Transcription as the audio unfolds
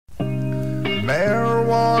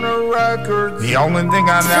marijuana records. The only thing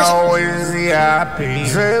I know is the IP.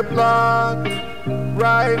 Ziplok,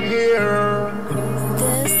 right here.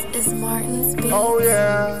 This is Martin's beat. Oh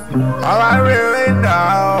yeah. All I really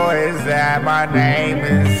know is that my name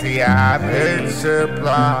is CIP. It's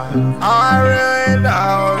Ziplok. All I really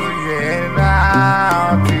know is getting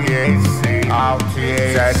out THC. All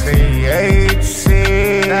THC. That THC.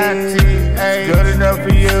 That THC. Good enough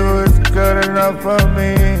for you, it's good enough for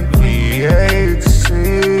me. THC.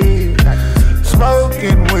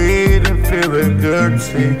 Smoking weed and feeling good,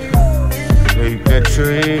 see. Take that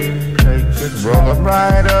tree, roll them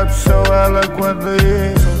right up so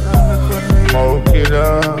eloquently. Smoke it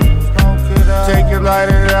up, take it, light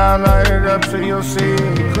it up so you'll see.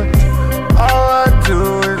 All I do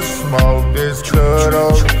is smoke this good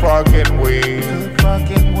old fucking weed.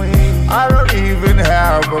 I don't even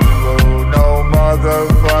have a clue, no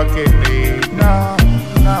motherfucking need. No.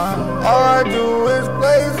 All I do is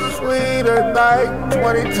blaze this weed at night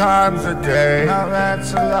 20 times a day. Now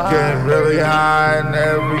that's a lot. Getting really high in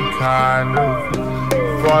every kind of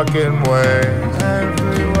fucking way.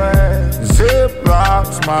 Every way.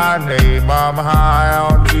 Ziplok's my name, I'm high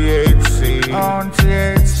on THC.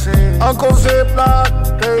 Uncle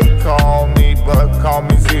Ziplok, they call me, but call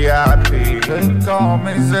me ZIP. They call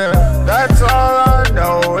me Zip. That's all I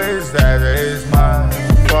know is that is my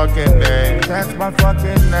fucking name. That's my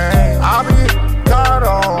fucking name. I'll be caught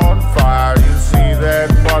on fire. You see that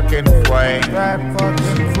fucking flame? That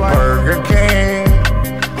fucking flame. Burger King,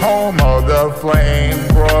 home of the flame,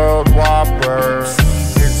 broiled Whopper.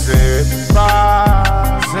 It's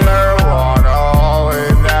Ziplok, marijuana all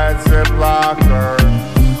in that Ziplocker.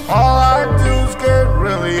 All I do is get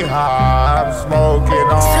really high. I'm smoking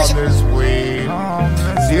all this weed.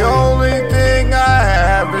 The only thing I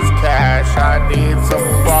have is cash. I need some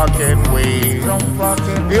fucking weed.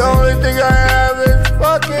 The only thing I have is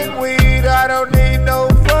fucking weed. I don't need no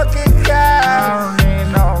fucking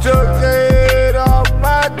cash. Took the hit off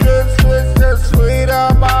my good, switch the sweet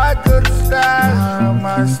on my good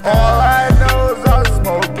stash. All I know is I'm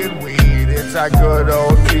smoking weed. It's that good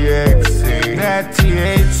old THC. That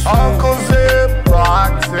THC. Uncle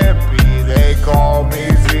Ziplok, Zippy, they call me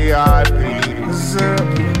ZIP.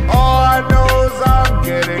 All I know is I'm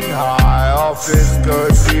getting high off this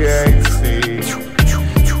good THC.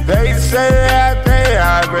 They say that they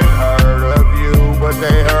haven't heard of you, but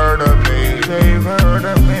they heard of me. They've heard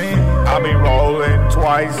of me. I'll be rolling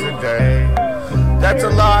twice a day. That's a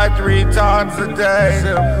lie, 3 times a day.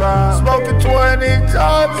 Smoking 20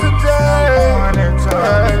 times a day.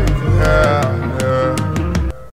 Yeah.